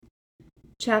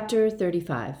Chapter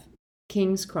 35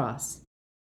 King's Cross.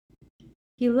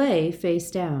 He lay face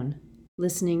down,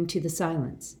 listening to the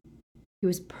silence. He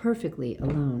was perfectly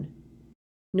alone.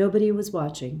 Nobody was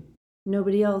watching.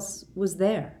 Nobody else was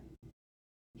there.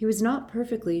 He was not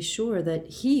perfectly sure that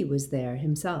he was there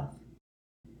himself.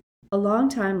 A long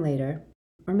time later,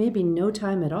 or maybe no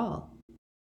time at all,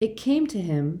 it came to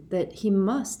him that he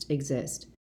must exist,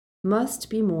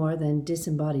 must be more than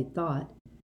disembodied thought,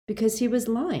 because he was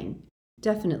lying,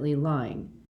 definitely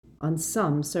lying, on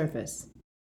some surface.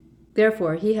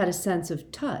 Therefore, he had a sense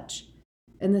of touch,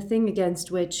 and the thing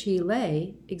against which he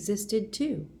lay existed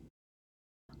too.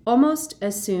 Almost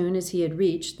as soon as he had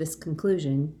reached this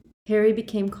conclusion, Harry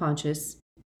became conscious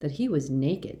that he was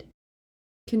naked.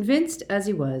 Convinced as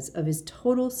he was of his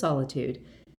total solitude,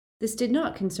 this did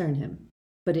not concern him,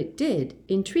 but it did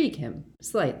intrigue him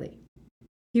slightly.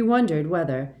 He wondered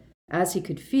whether, as he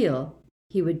could feel,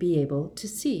 he would be able to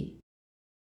see.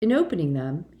 In opening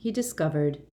them, he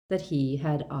discovered that he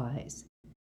had eyes.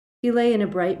 He lay in a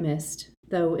bright mist,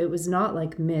 though it was not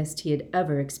like mist he had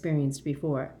ever experienced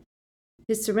before.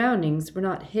 His surroundings were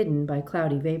not hidden by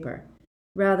cloudy vapor.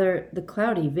 Rather, the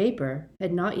cloudy vapor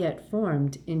had not yet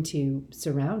formed into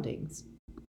surroundings.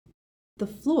 The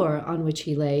floor on which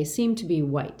he lay seemed to be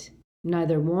white,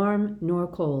 neither warm nor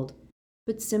cold,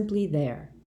 but simply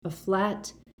there, a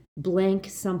flat,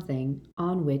 blank something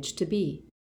on which to be.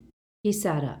 He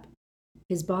sat up.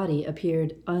 His body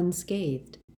appeared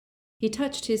unscathed. He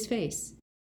touched his face.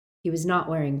 He was not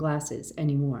wearing glasses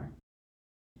anymore.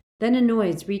 Then a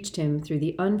noise reached him through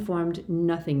the unformed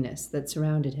nothingness that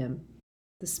surrounded him,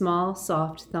 the small,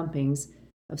 soft thumpings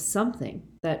of something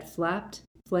that flapped,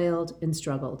 flailed, and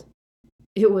struggled.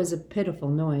 It was a pitiful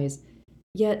noise,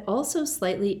 yet also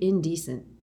slightly indecent.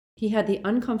 He had the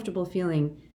uncomfortable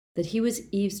feeling that he was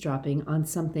eavesdropping on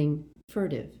something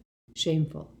furtive,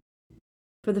 shameful.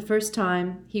 For the first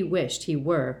time, he wished he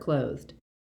were clothed.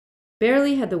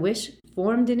 Barely had the wish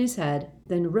formed in his head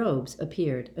than robes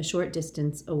appeared a short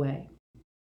distance away.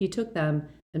 He took them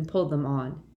and pulled them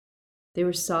on. They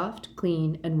were soft,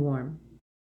 clean, and warm.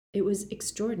 It was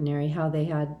extraordinary how they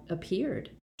had appeared,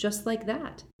 just like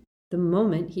that, the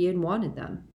moment he had wanted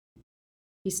them.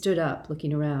 He stood up,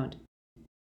 looking around.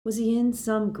 Was he in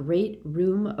some great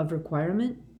room of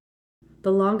requirement?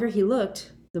 The longer he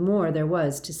looked, the more there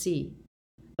was to see.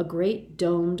 A great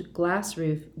domed glass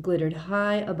roof glittered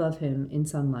high above him in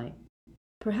sunlight.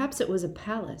 Perhaps it was a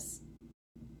palace.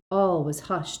 All was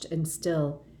hushed and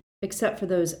still, except for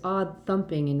those odd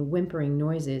thumping and whimpering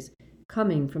noises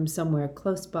coming from somewhere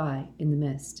close by in the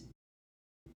mist.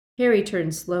 Harry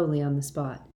turned slowly on the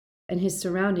spot, and his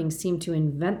surroundings seemed to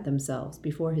invent themselves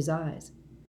before his eyes.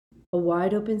 A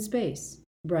wide open space,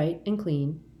 bright and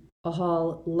clean, a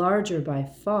hall larger by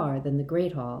far than the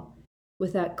Great Hall,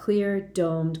 with that clear,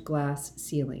 domed glass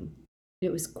ceiling.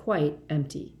 It was quite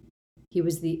empty. He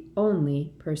was the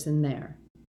only person there.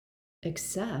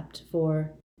 Except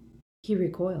for... He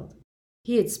recoiled.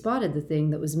 He had spotted the thing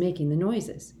that was making the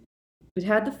noises. It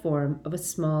had the form of a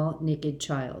small, naked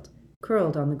child,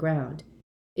 curled on the ground,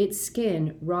 its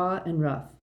skin raw and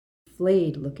rough,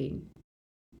 flayed-looking.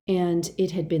 And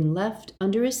it had been left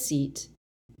under a seat,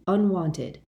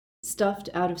 unwanted, stuffed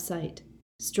out of sight,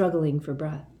 struggling for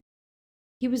breath.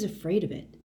 He was afraid of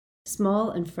it.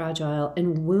 Small and fragile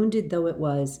and wounded though it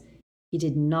was, he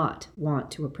did not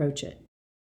want to approach it.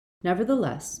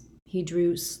 Nevertheless, he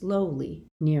drew slowly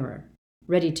nearer,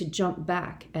 ready to jump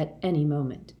back at any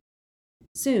moment.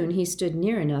 Soon he stood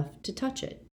near enough to touch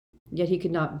it, yet he could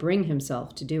not bring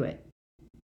himself to do it.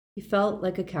 He felt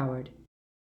like a coward.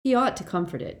 He ought to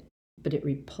comfort it, but it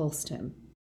repulsed him.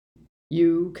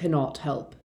 "You cannot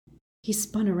help." He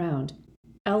spun around.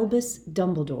 Albus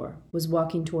Dumbledore was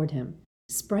walking toward him,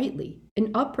 sprightly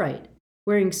and upright,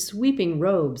 wearing sweeping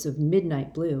robes of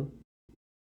midnight blue.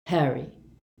 "Harry."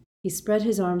 He spread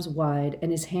his arms wide,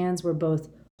 and his hands were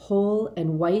both whole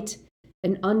and white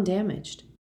and undamaged.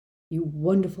 "You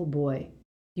wonderful boy.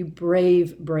 You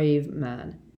brave, brave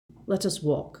man. Let us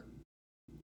walk."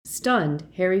 Stunned,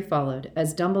 Harry followed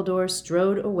as Dumbledore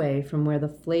strode away from where the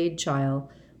flayed child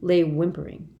lay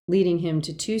whimpering, leading him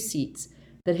to two seats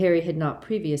that Harry had not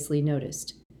previously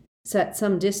noticed, set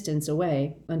some distance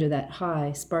away under that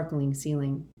high, sparkling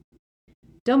ceiling.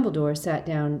 Dumbledore sat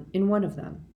down in one of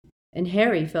them, and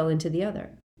Harry fell into the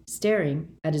other,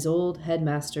 staring at his old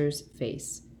headmaster's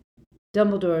face.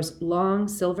 Dumbledore's long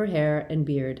silver hair and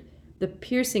beard, the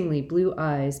piercingly blue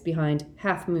eyes behind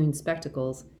half-moon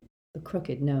spectacles, the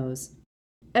crooked nose.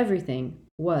 Everything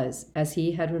was as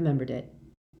he had remembered it.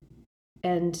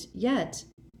 And yet...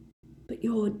 "But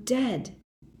you're dead,"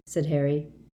 said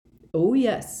Harry. "Oh,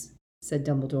 yes," said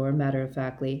Dumbledore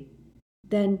matter-of-factly.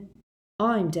 "Then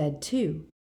I'm dead too."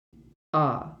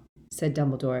 "Ah," said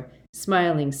Dumbledore,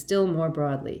 smiling still more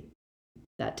broadly.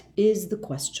 "That is the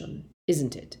question,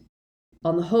 isn't it?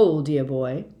 On the whole, dear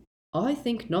boy, I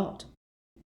think not."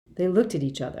 They looked at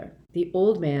each other, the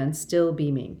old man still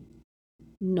beaming.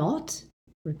 "Not?"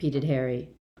 repeated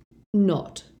Harry.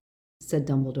 "Not," said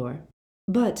Dumbledore.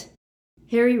 "But—"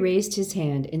 Harry raised his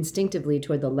hand instinctively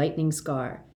toward the lightning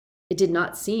scar. It did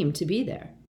not seem to be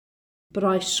there. "But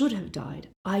I should have died.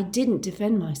 I didn't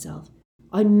defend myself.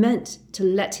 I meant to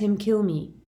let him kill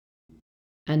me."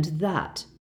 "And that,"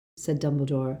 said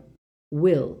Dumbledore,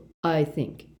 "will, I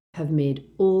think, have made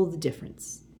all the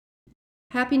difference."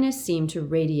 Happiness seemed to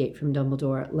radiate from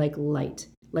Dumbledore like light,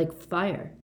 like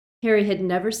fire. Harry had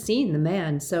never seen the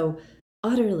man so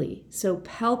utterly, so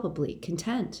palpably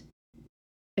content.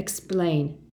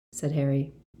 "Explain," said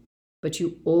Harry. "But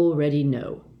you already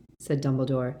know," said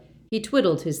Dumbledore. He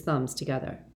twiddled his thumbs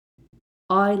together.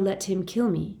 "I let him kill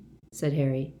me," said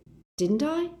Harry. "Didn't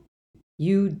I?"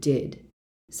 "You did,"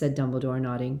 said Dumbledore,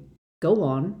 nodding. "Go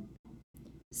on."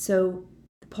 "So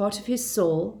the part of his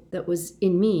soul that was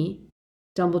in me—"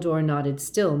 Dumbledore nodded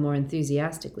still more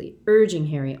enthusiastically, urging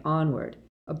Harry onward,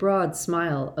 a broad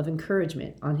smile of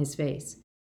encouragement on his face.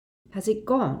 "Has it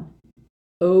gone?"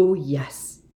 "Oh,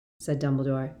 yes," said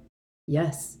Dumbledore.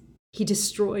 "Yes, he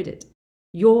destroyed it.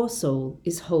 Your soul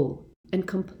is whole and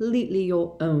completely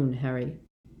your own, Harry."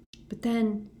 "But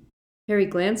then—" Harry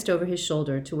glanced over his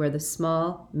shoulder to where the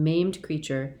small, maimed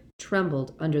creature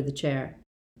trembled under the chair.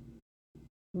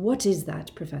 "What is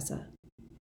that, Professor?"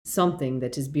 "Something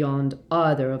that is beyond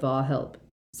either of our help,"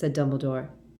 said Dumbledore.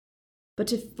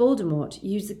 "But if Voldemort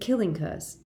used the killing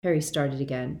curse," Harry started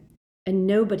again, "and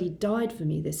nobody died for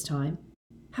me this time,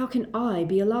 how can I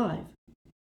be alive?"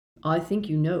 "I think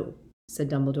you know," said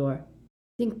Dumbledore.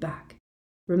 "Think back.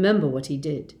 Remember what he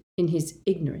did, in his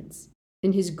ignorance,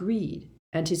 in his greed,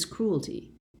 and his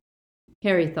cruelty."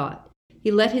 Harry thought.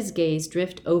 He let his gaze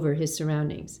drift over his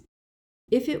surroundings.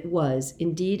 If it was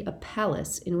indeed a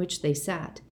palace in which they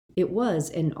sat, it was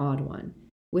an odd one,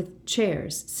 with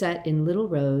chairs set in little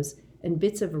rows and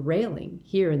bits of railing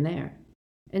here and there.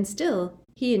 And still,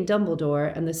 he and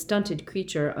Dumbledore and the stunted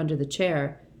creature under the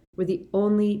chair were the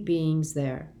only beings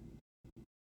there.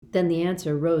 Then the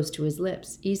answer rose to his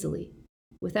lips, easily,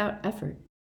 without effort.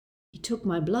 "He took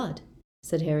my blood,"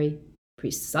 said Harry.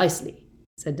 "Precisely,"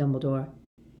 said Dumbledore.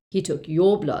 "He took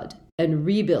your blood and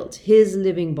rebuilt his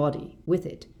living body with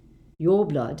it. Your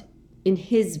blood in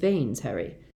his veins,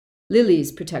 Harry.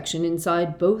 Lily's protection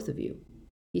inside both of you.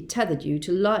 He tethered you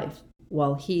to life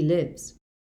while he lives."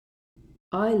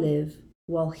 "I live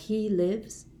while he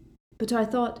lives? But I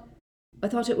thought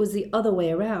it was the other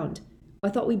way around. I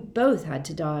thought we both had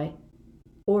to die.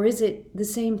 Or is it the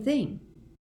same thing?"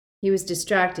 He was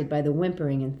distracted by the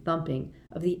whimpering and thumping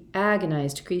of the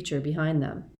agonized creature behind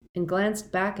them, and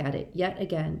glanced back at it yet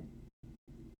again.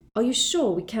 "Are you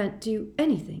sure we can't do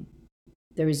anything?"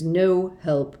 "There is no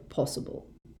help possible."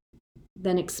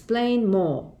 "Then explain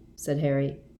more," said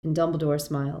Harry, and Dumbledore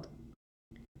smiled.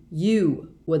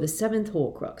 "You were the seventh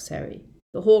Horcrux, Harry,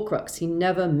 the Horcrux he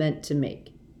never meant to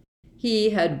make.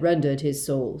 He had rendered his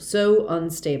soul so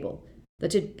unstable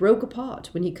that it broke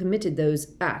apart when he committed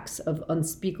those acts of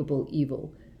unspeakable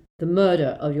evil, the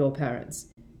murder of your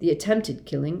parents, the attempted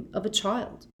killing of a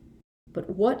child.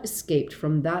 But what escaped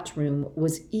from that room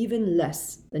was even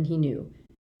less than he knew.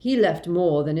 He left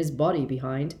more than his body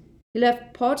behind. He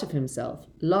left part of himself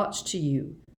lodged to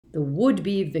you, the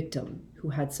would-be victim who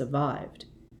had survived.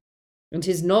 And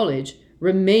his knowledge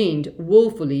remained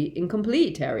woefully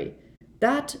incomplete, Harry.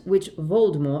 That which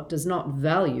Voldemort does not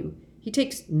value, he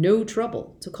takes no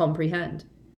trouble to comprehend.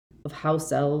 Of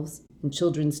house elves and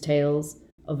children's tales,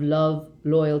 of love,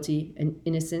 loyalty, and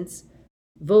innocence,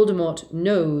 Voldemort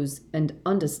knows and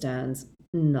understands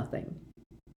nothing.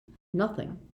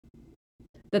 Nothing.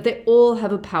 That they all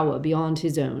have a power beyond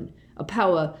his own, a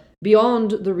power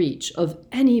beyond the reach of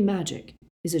any magic,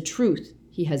 is a truth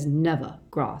he has never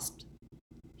grasped.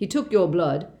 He took your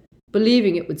blood,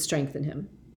 believing it would strengthen him.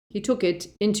 He took it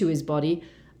into his body,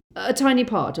 a tiny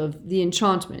part of the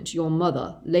enchantment your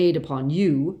mother laid upon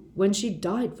you when she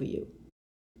died for you.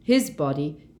 His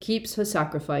body keeps her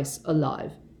sacrifice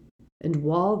alive, and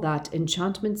while that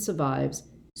enchantment survives,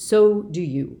 so do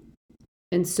you,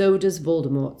 and so does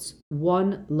Voldemort's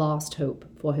one last hope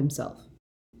for himself."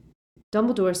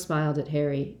 Dumbledore smiled at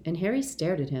Harry, and Harry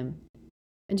stared at him.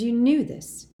 "And you knew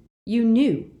this? You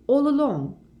knew all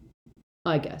along?"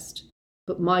 "I guessed,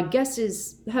 but my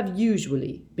guesses have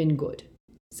usually been good,"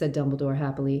 said Dumbledore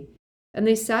happily, and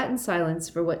they sat in silence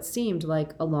for what seemed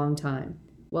like a long time,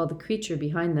 while the creature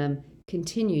behind them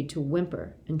continued to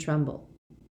whimper and tremble.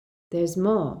 "There's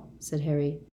more," said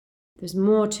Harry. "There's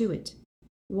more to it.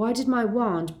 Why did my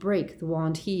wand break the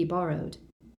wand he borrowed?"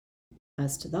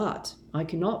 "As to that, I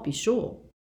cannot be sure."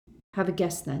 "Have a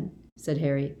guess, then," said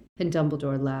Harry, and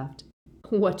Dumbledore laughed.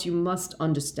 "What you must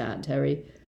understand, Harry,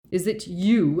 is that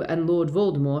you and Lord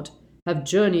Voldemort have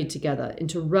journeyed together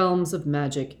into realms of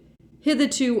magic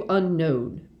hitherto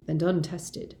unknown and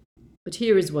untested. But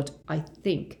here is what I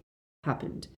think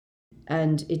happened,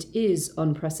 and it is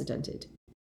unprecedented,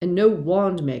 and no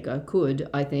wand maker could,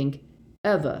 I think,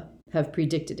 ever have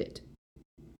predicted it,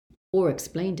 or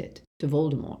explained it to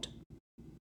Voldemort.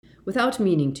 Without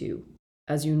meaning to,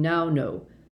 as you now know,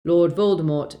 Lord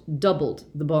Voldemort doubled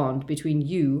the bond between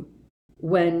you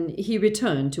when he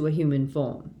returned to a human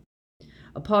form.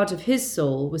 A part of his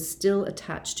soul was still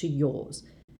attached to yours,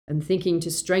 and thinking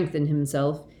to strengthen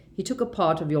himself, he took a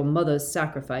part of your mother's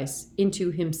sacrifice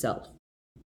into himself.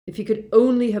 If he could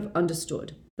only have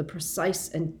understood the precise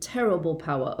and terrible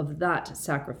power of that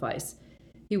sacrifice,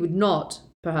 he would not,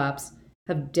 perhaps,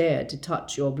 have dared to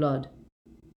touch your blood.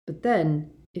 But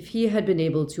then, if he had been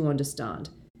able to understand,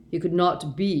 he could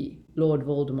not be Lord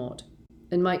Voldemort,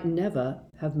 and might never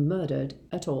have murdered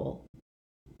at all.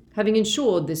 Having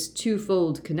ensured this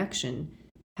twofold connection,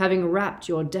 having wrapped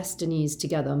your destinies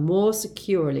together more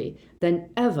securely than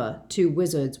ever two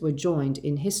wizards were joined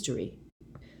in history,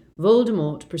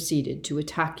 Voldemort proceeded to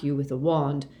attack you with a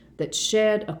wand that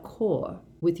shared a core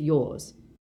with yours.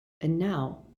 And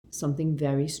now something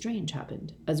very strange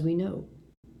happened, as we know.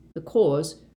 The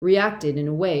cores reacted in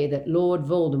a way that Lord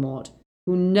Voldemort,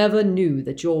 who never knew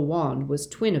that your wand was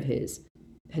twin of his,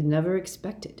 had never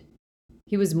expected.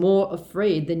 He was more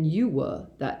afraid than you were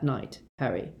that night,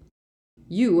 Harry.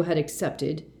 You had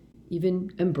accepted,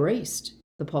 even embraced,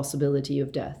 the possibility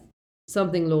of death,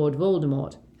 something Lord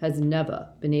Voldemort has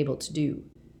never been able to do.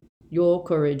 Your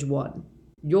courage won.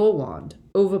 Your wand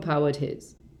overpowered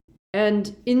his.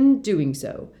 And in doing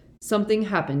so, something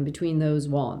happened between those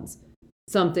wands,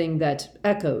 something that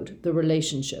echoed the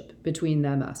relationship between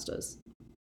their masters.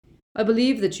 I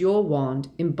believe that your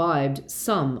wand imbibed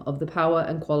some of the power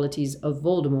and qualities of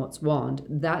Voldemort's wand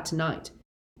that night,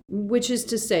 which is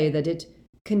to say that it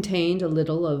contained a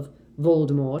little of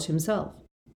Voldemort himself.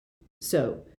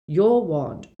 So, your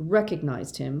wand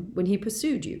recognized him when he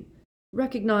pursued you,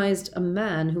 recognized a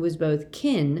man who was both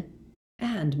kin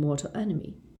and mortal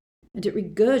enemy, and it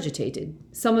regurgitated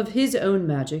some of his own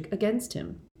magic against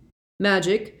him.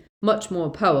 Magic much more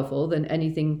powerful than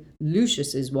anything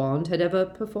Lucius's wand had ever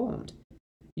performed.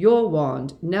 Your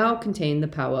wand now contained the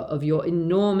power of your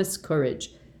enormous courage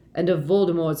and of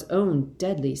Voldemort's own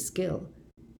deadly skill.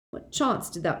 What chance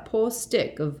did that poor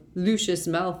stick of Lucius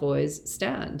Malfoy's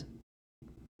stand?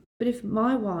 But if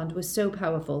my wand was so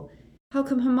powerful, how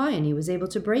come Hermione was able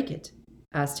to break it?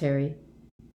 Asked Harry.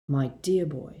 My dear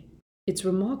boy, its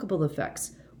remarkable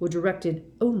effects were directed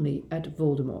only at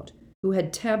Voldemort, who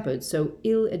had tampered so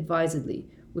ill-advisedly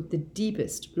with the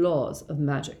deepest laws of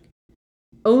magic.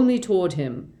 Only toward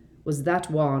him was that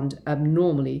wand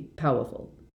abnormally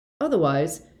powerful.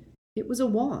 Otherwise, it was a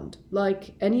wand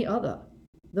like any other,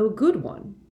 though a good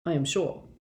one, I am sure.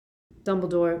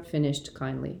 Dumbledore finished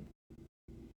kindly.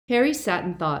 Harry sat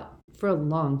and thought for a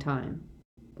long time,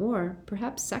 or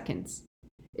perhaps seconds.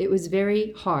 It was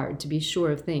very hard to be sure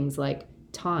of things like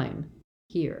time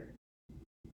here.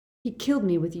 He killed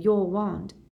me with your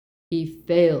wand. He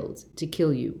failed to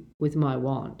kill you with my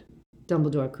wand,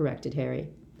 Dumbledore corrected Harry.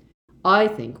 I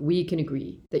think we can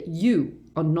agree that you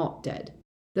are not dead,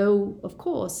 though, of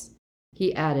course,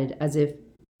 he added as if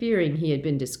fearing he had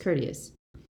been discourteous,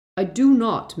 I do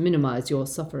not minimize your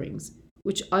sufferings,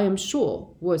 which I am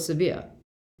sure were severe.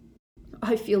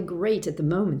 I feel great at the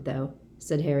moment, though,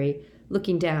 said Harry,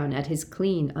 looking down at his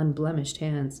clean, unblemished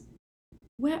hands.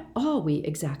 Where are we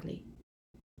exactly?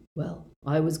 Well,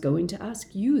 I was going to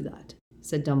ask you that,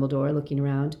 said Dumbledore, looking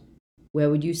around. Where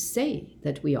would you say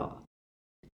that we are?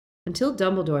 Until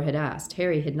Dumbledore had asked,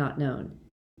 Harry had not known.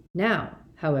 Now,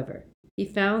 however, he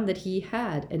found that he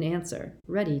had an answer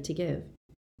ready to give.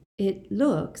 It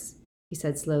looks, he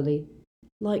said slowly,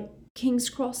 like King's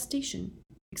Cross Station,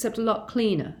 except a lot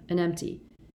cleaner and empty,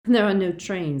 and there are no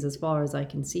trains as far as I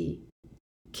can see.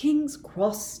 King's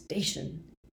Cross Station,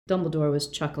 Dumbledore was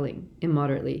chuckling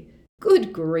immoderately.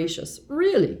 Good gracious,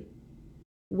 really?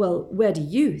 Well, where do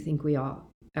you think we are?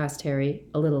 Asked Harry,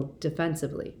 a little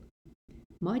defensively.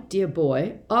 My dear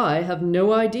boy, I have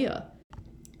no idea.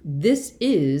 This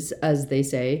is, as they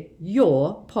say,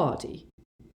 your party.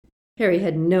 Harry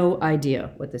had no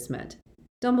idea what this meant.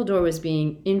 Dumbledore was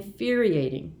being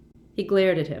infuriating. He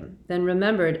glared at him, then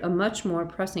remembered a much more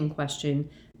pressing question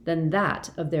than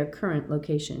that of their current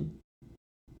location.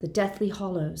 "The Deathly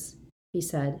Hallows," he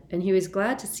said, and he was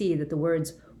glad to see that the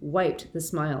words wiped the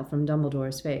smile from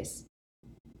Dumbledore's face.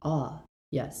 "Ah,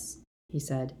 yes," he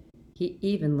said. He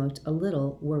even looked a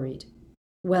little worried.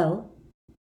 "Well?"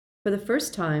 For the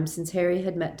first time since Harry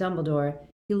had met Dumbledore,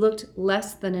 he looked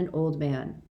less than an old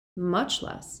man. Much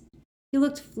less. He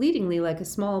looked fleetingly like a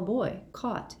small boy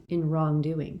caught in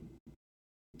wrongdoing.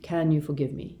 "Can you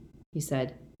forgive me?" he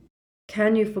said.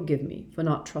 "Can you forgive me for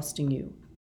not trusting you,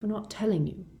 for not telling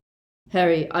you?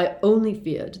 Harry, I only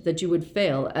feared that you would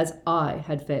fail as I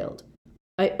had failed.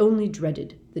 I only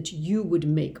dreaded that you would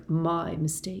make my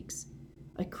mistakes.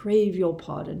 I crave your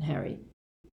pardon, Harry.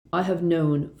 I have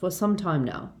known for some time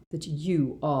now that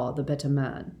you are the better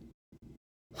man."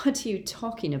 "What are you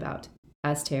talking about?"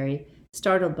 asked Harry,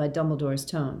 startled by Dumbledore's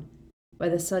tone, by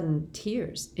the sudden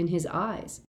tears in his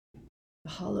eyes.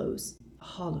 The Hallows,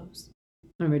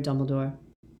 murmured Dumbledore.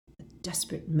 "A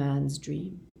desperate man's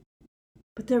dream.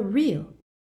 But they're real."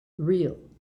 "Real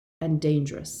and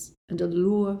dangerous and a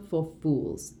lure for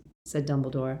fools," said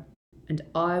Dumbledore. "And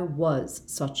I was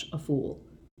such a fool.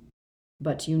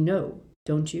 But you know,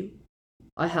 don't you?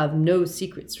 I have no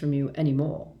secrets from you any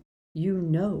more. You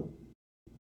know."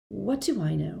 "What do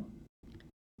I know?"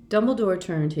 Dumbledore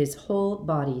turned his whole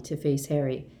body to face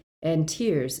Harry, and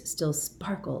tears still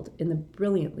sparkled in the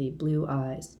brilliantly blue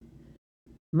eyes.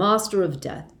 "Master of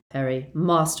Death, Harry,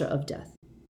 Master of Death.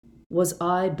 Was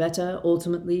I better,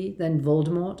 ultimately, than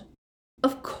Voldemort?"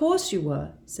 "Of course you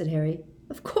were," said Harry.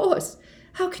 "Of course.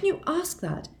 How can you ask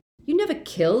that? You never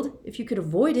killed, if you could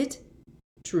avoid it."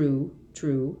 True,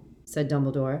 said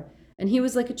Dumbledore, and he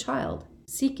was like a child,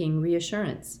 seeking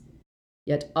reassurance.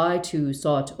 "Yet I too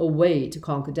sought a way to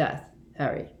conquer death,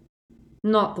 Harry."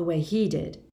 "Not the way he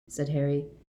did," said Harry.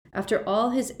 After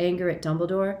all his anger at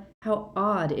Dumbledore, how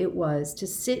odd it was to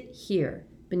sit here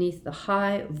beneath the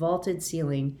high vaulted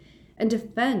ceiling and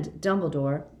defend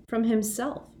Dumbledore from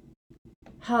himself.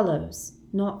 "Hallows,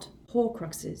 not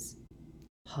Horcruxes."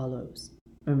 "Hallows,"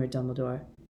 murmured Dumbledore.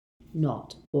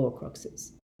 "Not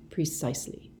Horcruxes.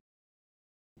 Precisely."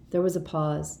 There was a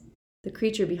pause. The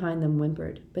creature behind them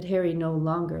whimpered, but Harry no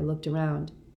longer looked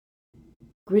around.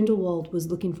 "Grindelwald was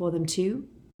looking for them too?"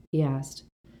 he asked.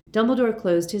 Dumbledore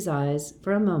closed his eyes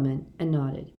for a moment and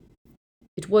nodded.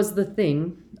 "It was the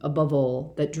thing, above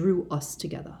all, that drew us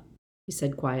together," he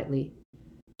said quietly.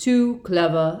 "Two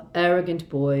clever, arrogant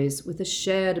boys with a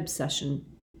shared obsession.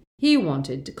 He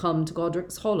wanted to come to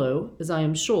Godric's Hollow, as I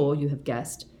am sure you have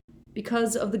guessed,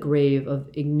 because of the grave of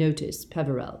Ignotus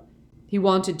Peverell. He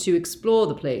wanted to explore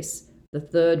the place. The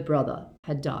third brother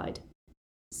had died."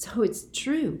 "So it's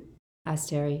true?"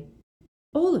 asked Harry.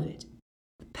 "All of it?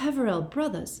 The Peverell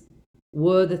brothers?"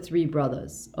 "Were the three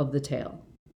brothers of the tale,"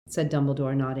 said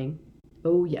Dumbledore, nodding.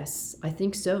 "Oh, yes, I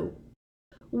think so.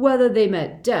 Whether they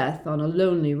met death on a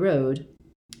lonely road,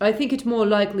 I think it more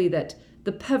likely that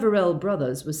the Peverell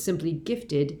brothers were simply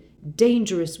gifted,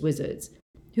 dangerous wizards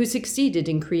who succeeded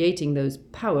in creating those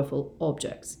powerful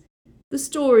objects. The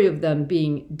story of them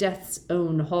being Death's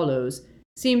own hollows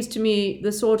seems to me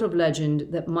the sort of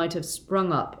legend that might have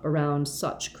sprung up around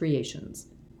such creations.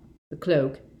 The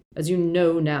cloak, as you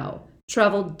know now,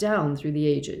 traveled down through the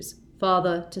ages,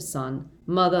 father to son,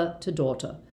 mother to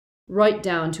daughter, right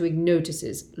down to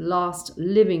Ignotus's last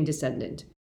living descendant,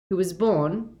 who was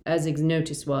born, as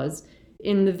Ignotus was,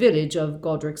 in the village of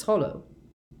Godric's Hollow."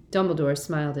 Dumbledore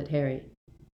smiled at Harry.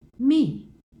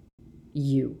 "Me?"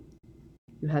 "You.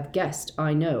 You have guessed,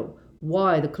 I know,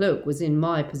 why the cloak was in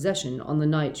my possession on the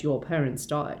night your parents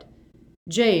died.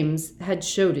 James had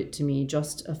showed it to me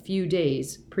just a few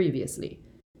days previously.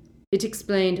 It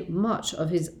explained much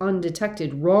of his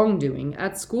undetected wrongdoing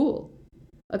at school.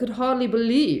 I could hardly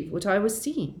believe what I was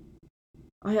seeing.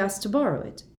 I asked to borrow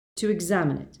it, to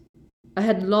examine it. I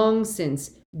had long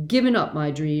since given up my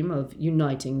dream of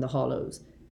uniting the Hallows,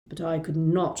 but I could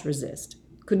not resist,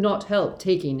 could not help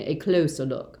taking a closer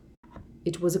look.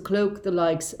 It was a cloak the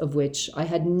likes of which I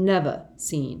had never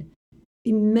seen.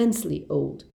 Immensely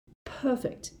old,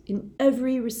 perfect in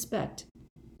every respect.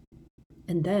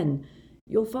 And then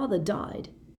your father died,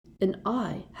 and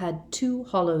I had two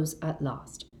Hallows at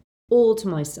last, all to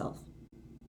myself."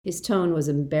 His tone was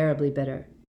unbearably bitter.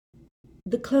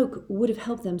 "The cloak would have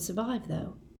helped them survive,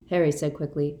 though," Harry said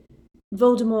quickly.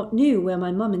 "Voldemort knew where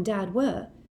my mum and dad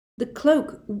were. The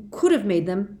cloak could have made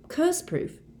them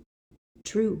curse-proof."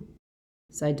 "True,"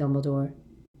 sighed Dumbledore.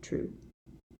 "True."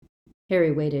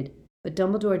 Harry waited, but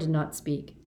Dumbledore did not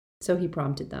speak, so he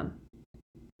prompted them.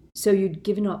 "So you'd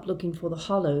given up looking for the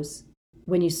Hallows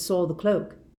when you saw the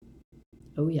cloak?"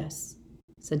 "Oh, yes,"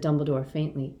 said Dumbledore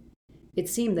faintly. It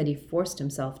seemed that he forced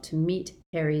himself to meet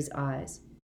Harry's eyes.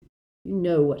 You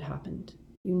know what happened.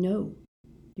 You know.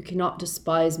 You cannot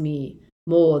despise me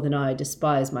more than I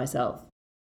despise myself.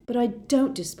 But I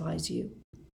don't despise you.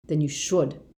 Then you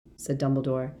should, said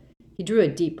Dumbledore. He drew a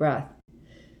deep breath.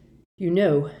 You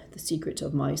know the secret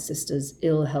of my sister's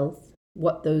ill health,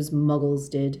 what those muggles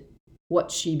did, what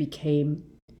she became.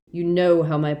 You know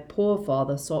how my poor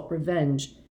father sought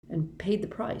revenge and paid the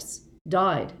price,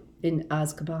 died in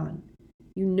Azkaban.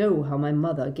 You know how my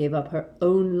mother gave up her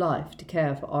own life to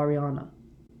care for Ariana.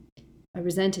 I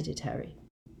resented it, Harry.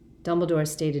 Dumbledore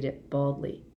stated it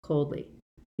baldly, coldly.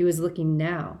 He was looking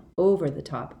now over the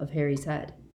top of Harry's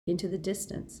head, into the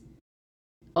distance.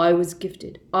 I was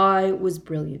gifted. I was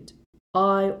brilliant.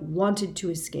 I wanted to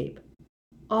escape.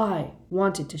 I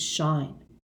wanted to shine.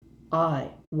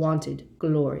 I wanted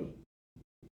glory.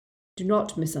 Do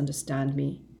not misunderstand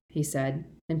me, he said,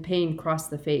 and pain crossed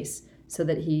the face so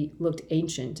that he looked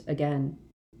ancient again.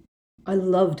 I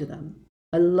loved them.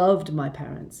 I loved my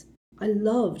parents. I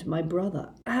loved my brother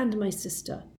and my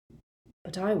sister.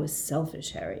 But I was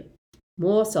selfish, Harry.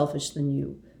 More selfish than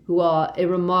you, who are a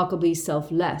remarkably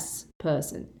selfless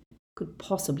person, could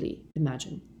possibly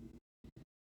imagine.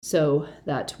 So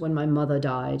that when my mother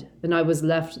died, and I was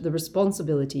left the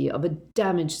responsibility of a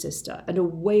damaged sister and a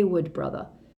wayward brother,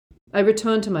 I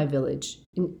returned to my village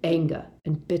in anger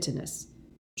and bitterness,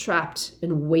 trapped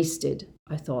and wasted,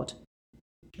 I thought.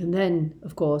 And then,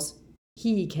 of course,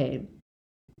 he came.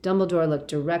 Dumbledore looked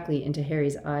directly into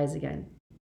Harry's eyes again.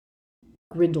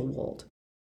 Grindelwald.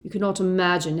 You cannot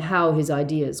imagine how his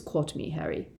ideas caught me,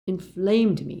 Harry,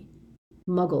 inflamed me.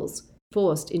 Muggles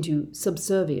forced into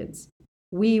subservience.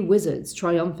 We wizards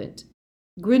triumphant.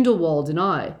 Grindelwald and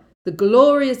I, the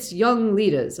glorious young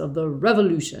leaders of the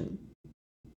Revolution.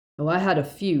 Oh, I had a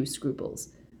few scruples.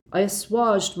 I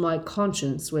assuaged my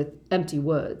conscience with empty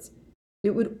words.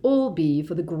 It would all be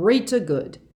for the greater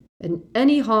good, and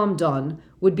any harm done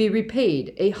would be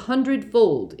repaid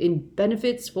 100-fold in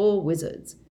benefits for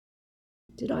wizards.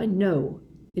 Did I know,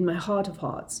 in my heart of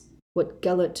hearts, what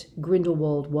Gellert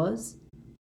Grindelwald was?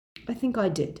 I think I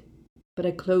did, but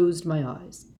I closed my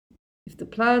eyes. If the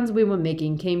plans we were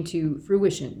making came to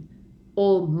fruition,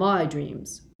 all my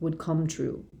dreams would come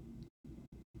true.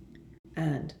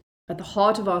 And at the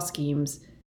heart of our schemes,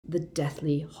 the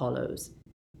deathly Hallows.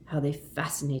 How they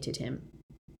fascinated him.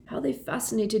 How they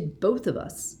fascinated both of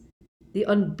us. The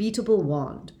unbeatable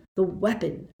wand, the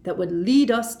weapon that would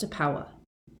lead us to power.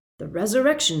 The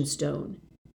resurrection stone.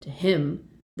 To him,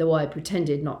 though I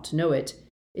pretended not to know it,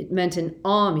 it meant an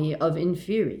army of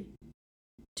inferi.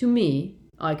 To me,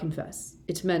 I confess,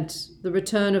 it meant the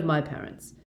return of my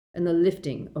parents and the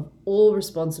lifting of all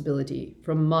responsibility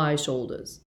from my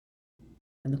shoulders.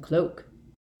 And the cloak.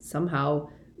 Somehow,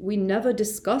 we never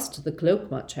discussed the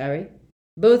cloak much, Harry.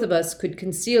 Both of us could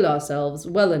conceal ourselves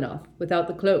well enough without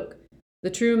the cloak, the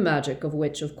true magic of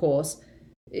which, of course,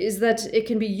 is that it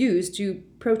can be used to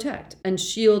protect and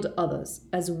shield others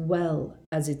as well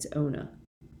as its owner.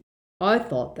 I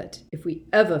thought that if we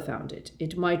ever found it,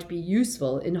 it might be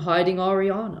useful in hiding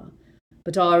Ariana,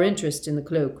 but our interest in the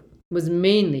cloak was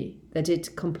mainly that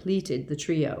it completed the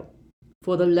trio,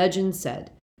 for the legend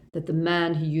said that the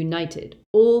man who united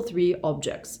all three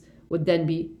objects would then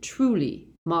be truly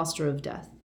master of death,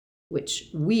 which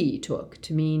we took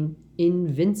to mean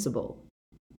invincible.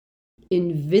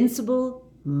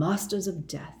 Invincible masters of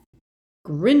death.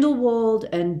 Grindelwald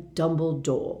and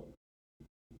Dumbledore.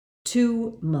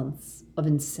 2 months of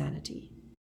insanity,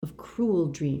 of cruel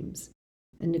dreams,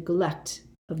 and neglect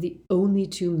of the only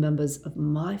 2 members of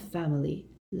my family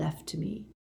left to me.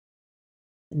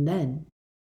 And then,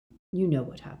 you know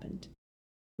what happened.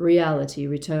 Reality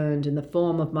returned in the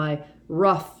form of my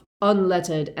rough,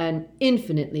 unlettered, and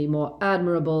infinitely more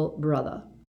admirable brother.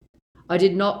 I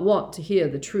did not want to hear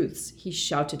the truths he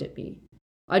shouted at me.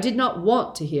 I did not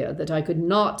want to hear that I could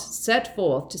not set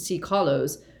forth to seek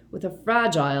Hallows with a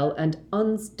fragile and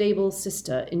unstable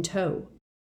sister in tow.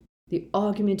 The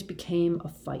argument became a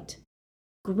fight.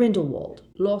 Grindelwald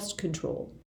lost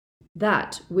control.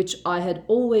 That which I had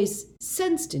always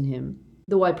sensed in him,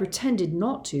 though I pretended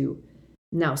not to,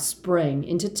 now sprang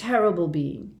into terrible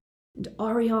being. And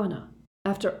Ariana,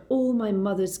 after all my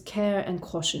mother's care and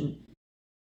caution,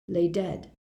 lay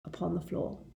dead upon the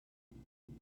floor.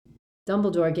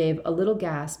 Dumbledore gave a little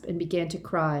gasp and began to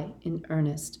cry in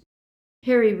earnest.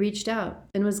 Harry reached out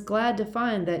and was glad to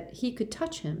find that he could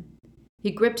touch him.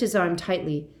 He gripped his arm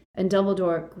tightly, and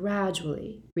Dumbledore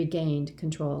gradually regained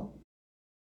control.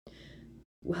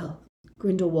 Well,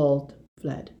 Grindelwald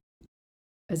fled,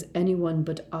 as anyone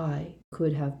but I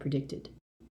could have predicted.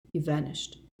 He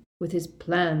vanished, with his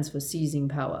plans for seizing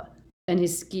power, and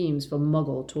his schemes for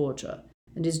Muggle torture,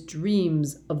 and his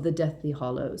dreams of the Deathly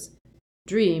Hallows,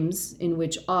 dreams in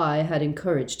which I had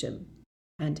encouraged him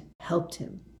and helped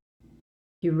him.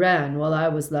 He ran while I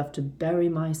was left to bury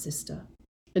my sister,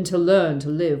 and to learn to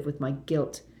live with my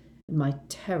guilt and my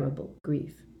terrible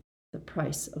grief, the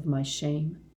price of my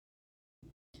shame.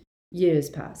 Years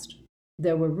passed.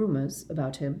 There were rumors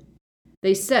about him.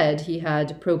 They said he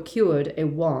had procured a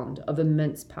wand of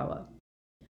immense power.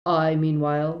 I,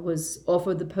 meanwhile, was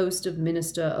offered the post of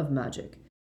Minister of Magic,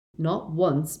 not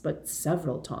once but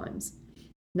several times.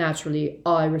 Naturally,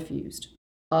 I refused.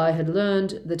 I had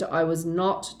learned that I was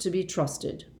not to be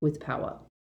trusted with power.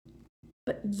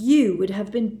 But you would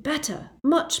have been better,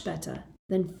 much better,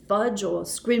 than Fudge or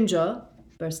Scrimgeour,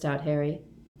 burst out Harry.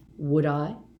 Would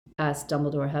I? Asked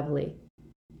Dumbledore heavily.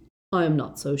 I am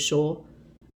not so sure.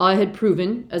 I had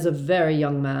proven, as a very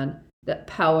young man, that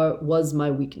power was my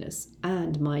weakness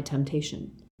and my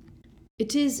temptation.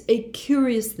 It is a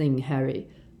curious thing, Harry,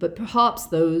 but perhaps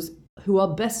those who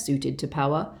are best suited to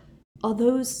power are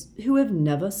those who have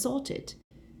never sought it.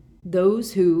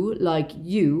 Those who, like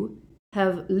you,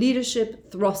 have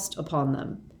leadership thrust upon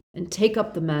them and take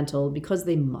up the mantle because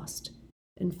they must,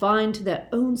 and find to their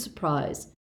own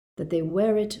surprise that they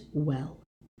wear it well.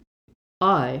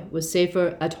 I was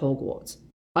safer at Hogwarts.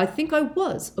 I think I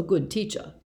was a good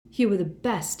teacher. You were the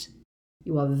best.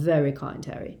 You are very kind,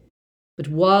 Harry. But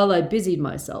while I busied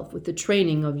myself with the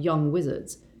training of young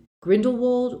wizards,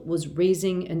 Grindelwald was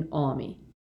raising an army.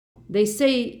 They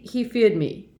say he feared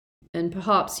me, and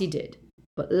perhaps he did,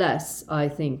 but less, I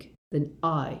think, than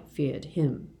I feared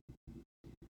him.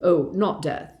 Oh, not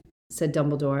death, said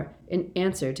Dumbledore, in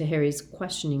answer to Harry's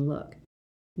questioning look.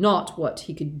 Not what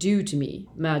he could do to me,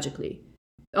 magically.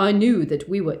 I knew that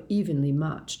we were evenly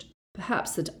matched,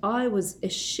 perhaps that I was a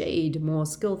shade more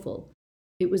skillful.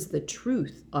 It was the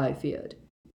truth I feared.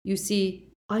 You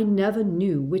see, I never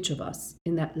knew which of us,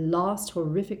 in that last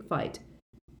horrific fight,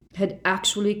 had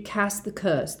actually cast the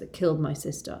curse that killed my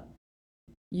sister.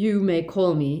 You may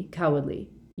call me cowardly.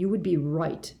 You would be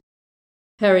right.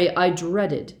 Harry, I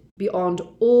dreaded, beyond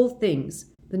all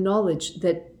things, the knowledge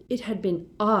that it had been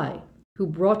I who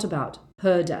brought about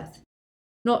her death,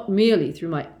 not merely through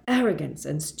my arrogance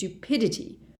and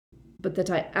stupidity, but that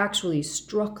I actually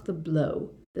struck the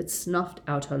blow that snuffed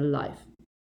out her life.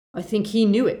 I think he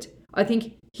knew it. I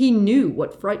think he knew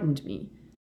what frightened me.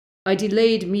 I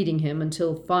delayed meeting him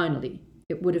until finally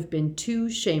it would have been too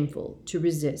shameful to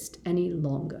resist any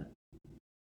longer.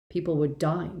 People were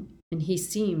dying, and he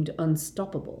seemed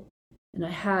unstoppable, and I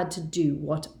had to do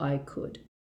what I could.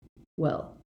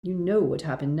 Well, you know what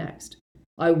happened next.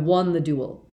 I won the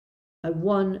duel. I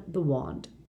won the wand.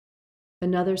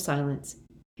 Another silence.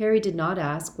 Harry did not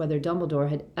ask whether Dumbledore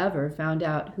had ever found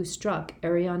out who struck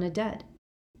Ariana dead.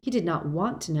 He did not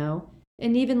want to know,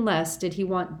 and even less did he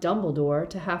want Dumbledore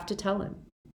to have to tell him.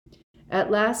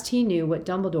 At last he knew what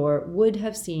Dumbledore would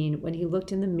have seen when he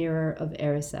looked in the mirror of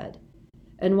Erised,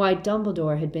 and why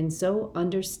Dumbledore had been so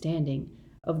understanding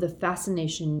of the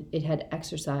fascination it had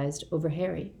exercised over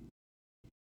Harry.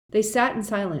 They sat in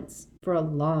silence for a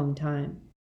long time,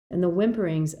 and the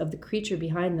whimperings of the creature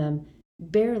behind them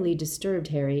barely disturbed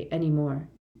Harry any more.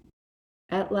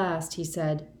 At last he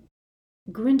said,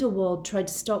 Grindelwald tried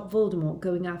to stop Voldemort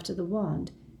going after the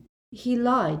wand. He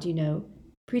lied, you know,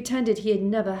 pretended he had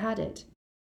never had it.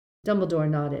 Dumbledore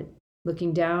nodded,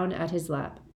 looking down at his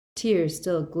lap, tears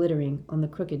still glittering on the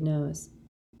crooked nose.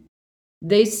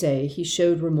 They say he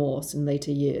showed remorse in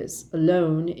later years,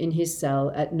 alone in his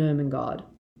cell at Ermengarde.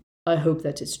 I hope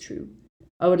that is true.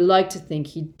 I would like to think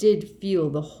he did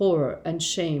feel the horror and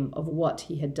shame of what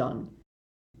he had done.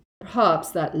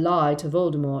 Perhaps that lie to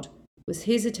Voldemort was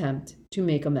his attempt to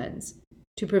make amends,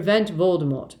 to prevent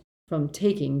Voldemort from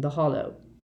taking the Hollow.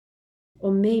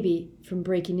 Or maybe from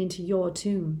breaking into your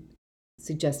tomb,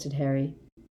 suggested Harry,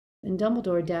 and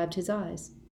Dumbledore dabbed his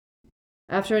eyes.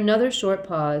 After another short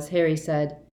pause, Harry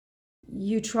said,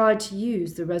 You tried to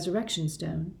use the resurrection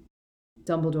stone.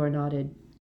 Dumbledore nodded.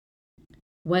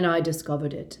 When I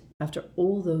discovered it, after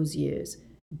all those years,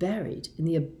 buried in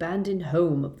the abandoned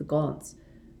home of the Gaunts,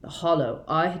 the Hollow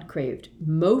I had craved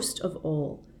most of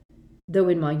all, though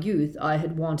in my youth I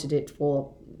had wanted it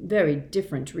for very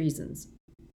different reasons.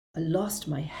 I lost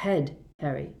my head,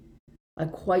 Harry. I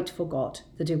quite forgot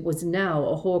that it was now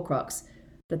a Horcrux,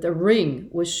 that the ring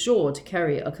was sure to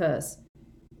carry a curse.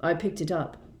 I picked it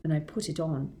up, and I put it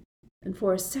on, and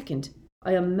for a second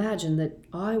I imagined that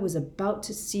I was about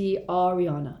to see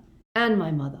Ariana, and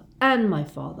my mother, and my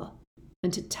father,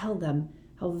 and to tell them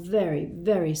how very,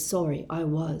 very sorry I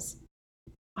was.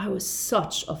 I was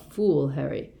such a fool,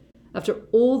 Harry. After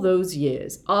all those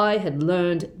years, I had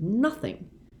learned nothing.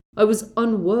 I was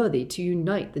unworthy to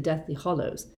unite the Deathly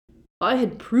Hallows. I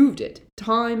had proved it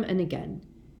time and again,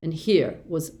 and here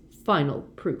was final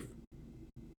proof.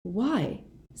 Why?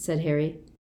 Said Harry.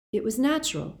 It was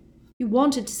natural. You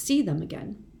wanted to see them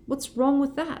again. What's wrong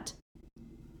with that?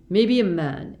 Maybe a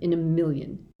man in a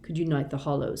million could unite the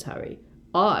Hallows, Harry.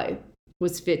 I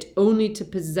was fit only to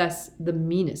possess the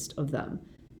meanest of them,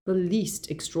 the least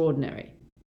extraordinary.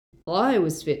 I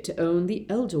was fit to own the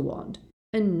Elder Wand,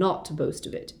 and not to boast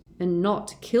of it, and not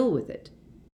to kill with it.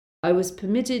 I was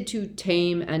permitted to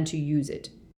tame and to use it,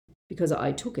 because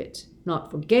I took it, not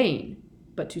for gain,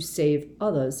 but to save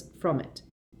others from it.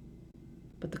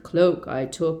 But the cloak I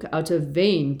took out of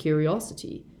vain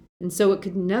curiosity, and so it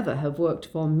could never have worked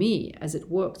for me as it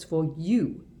works for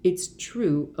you, its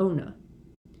true owner.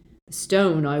 The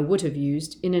stone I would have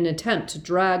used in an attempt to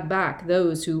drag back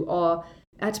those who are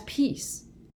at peace,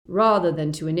 rather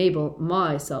than to enable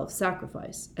my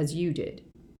self-sacrifice, as you did.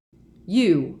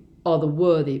 You are the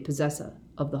worthy possessor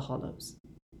of the Hallows.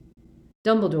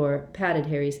 Dumbledore patted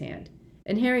Harry's hand,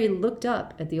 and Harry looked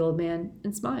up at the old man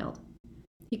and smiled.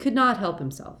 He could not help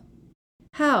himself.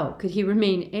 How could he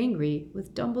remain angry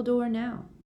with Dumbledore now?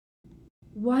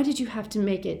 Why did you have to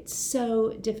make it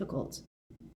so difficult?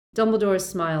 Dumbledore's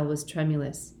smile was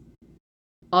tremulous.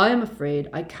 I am afraid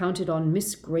I counted on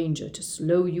Miss Granger to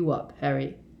slow you up,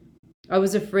 Harry. I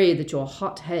was afraid that your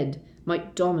hot head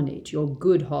might dominate your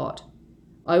good heart.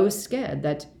 I was scared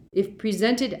that, if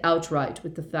presented outright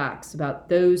with the facts about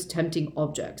those tempting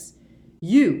objects,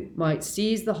 you might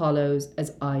seize the Hallows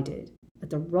as I did, at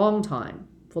the wrong time,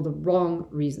 for the wrong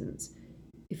reasons.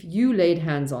 If you laid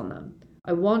hands on them,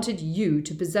 I wanted you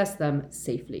to possess them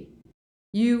safely.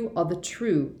 You are the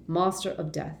true master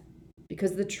of death,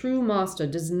 because the true master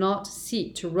does not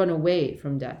seek to run away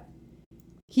from death.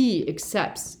 He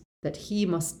accepts that he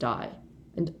must die,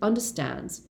 and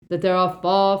understands that there are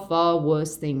far, far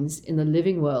worse things in the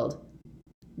living world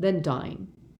than dying.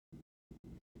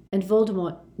 And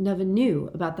Voldemort never knew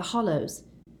about the Hallows?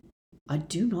 I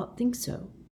do not think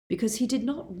so, because he did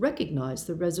not recognize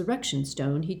the resurrection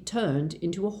stone he turned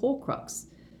into a Horcrux.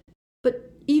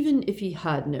 But even if he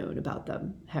had known about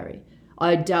them, Harry,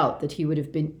 I doubt that he would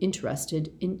have been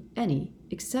interested in any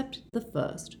except the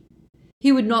first.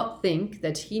 He would not think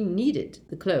that he needed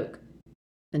the cloak.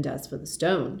 And as for the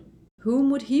stone,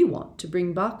 whom would he want to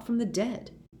bring back from the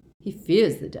dead? He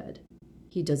fears the dead.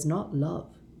 He does not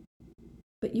love.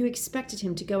 But you expected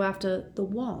him to go after the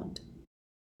wand.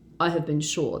 I have been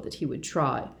sure that he would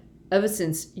try, ever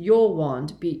since your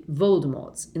wand beat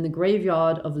Voldemort's in the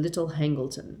graveyard of Little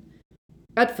Hangleton.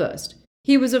 At first,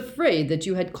 he was afraid that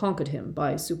you had conquered him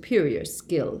by superior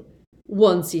skill.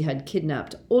 Once he had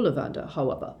kidnapped Ollivander,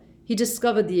 however, he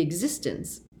discovered the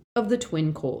existence of the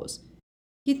twin cores.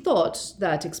 He thought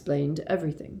that explained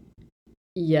everything.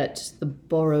 Yet the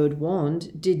borrowed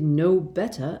wand did no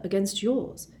better against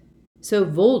yours. So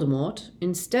Voldemort,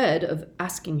 instead of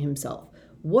asking himself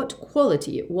what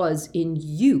quality it was in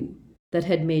you that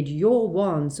had made your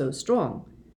wand so strong,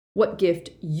 what gift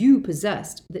you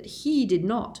possessed that he did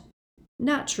not,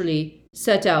 naturally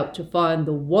set out to find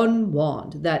the one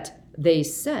wand that, they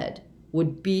said,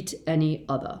 would beat any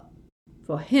other.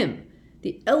 For him,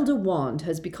 the Elder Wand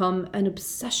has become an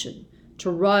obsession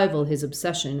to rival his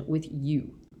obsession with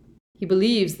you. He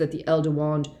believes that the Elder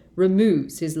Wand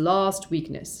removes his last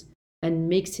weakness and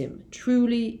makes him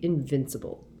truly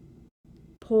invincible.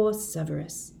 Poor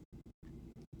Severus.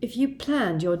 If you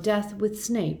planned your death with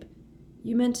Snape,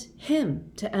 you meant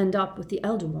him to end up with the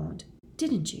Elder Wand,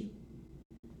 didn't you?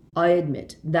 I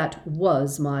admit that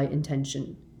was my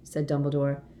intention, said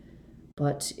Dumbledore.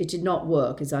 But it did not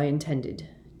work as I intended,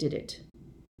 did it?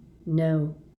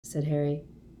 No, said Harry.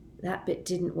 That bit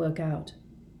didn't work out.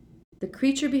 The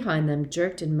creature behind them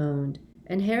jerked and moaned,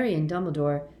 and Harry and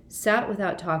Dumbledore sat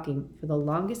without talking for the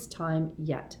longest time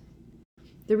yet.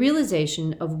 The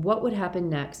realization of what would happen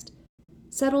next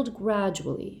settled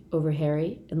gradually over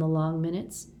Harry in the long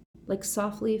minutes, like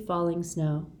softly falling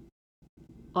snow.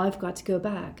 I've got to go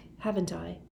back, haven't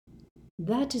I?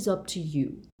 That is up to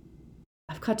you.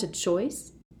 I've got a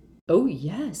choice? Oh,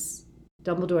 yes.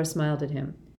 Dumbledore smiled at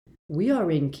him. We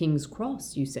are in King's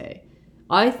Cross, you say.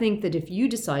 I think that if you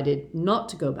decided not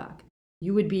to go back,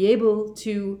 you would be able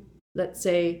to, let's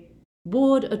say,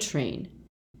 board a train.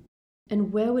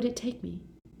 And where would it take me?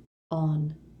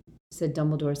 On, said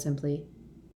Dumbledore simply.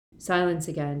 Silence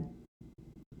again.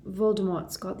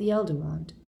 Voldemort's got the Elder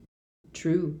Wand.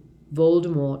 True,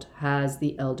 Voldemort has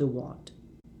the Elder Wand.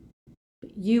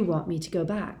 But you want me to go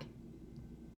back.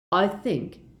 I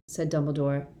think, said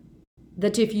Dumbledore,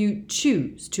 that if you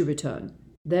choose to return,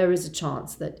 There is a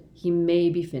chance that he may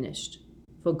be finished,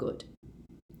 for good.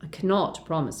 I cannot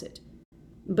promise it.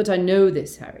 But I know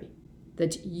this, Harry,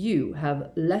 that you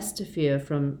have less to fear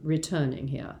from returning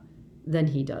here than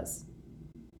he does.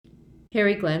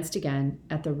 Harry glanced again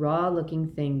at the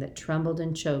raw-looking thing that trembled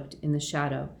and choked in the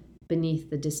shadow beneath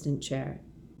the distant chair.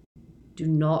 Do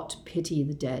not pity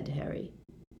the dead, Harry.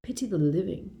 Pity the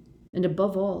living, and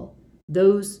above all,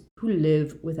 those who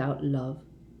live without love.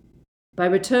 By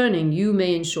returning, you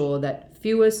may ensure that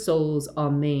fewer souls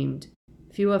are maimed,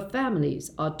 fewer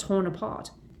families are torn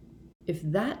apart. If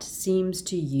that seems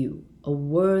to you a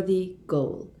worthy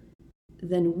goal,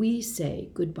 then we say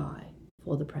goodbye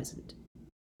for the present.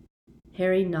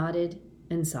 Harry nodded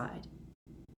and sighed.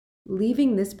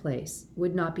 Leaving this place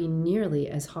would not be nearly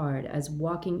as hard as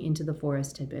walking into the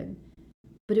forest had been,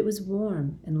 but it was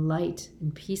warm and light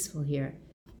and peaceful here,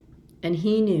 and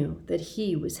he knew that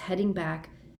he was heading back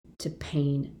to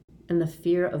pain and the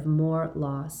fear of more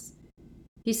loss.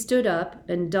 He stood up,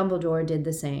 and Dumbledore did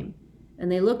the same,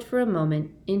 and they looked for a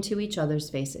moment into each other's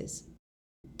faces.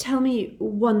 "Tell me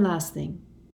one last thing,"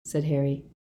 said Harry.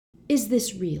 "Is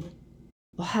this real,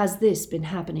 or has this been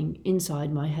happening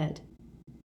inside my head?"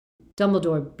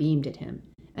 Dumbledore beamed at him,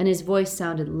 and his voice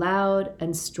sounded loud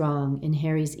and strong in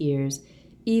Harry's ears,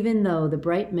 even though the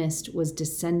bright mist was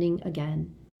descending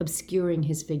again, obscuring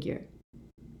his figure.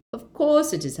 "Of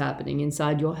course it is happening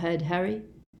inside your head, Harry.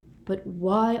 But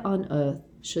why on earth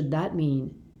should that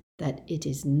mean that it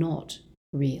is not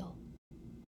real?"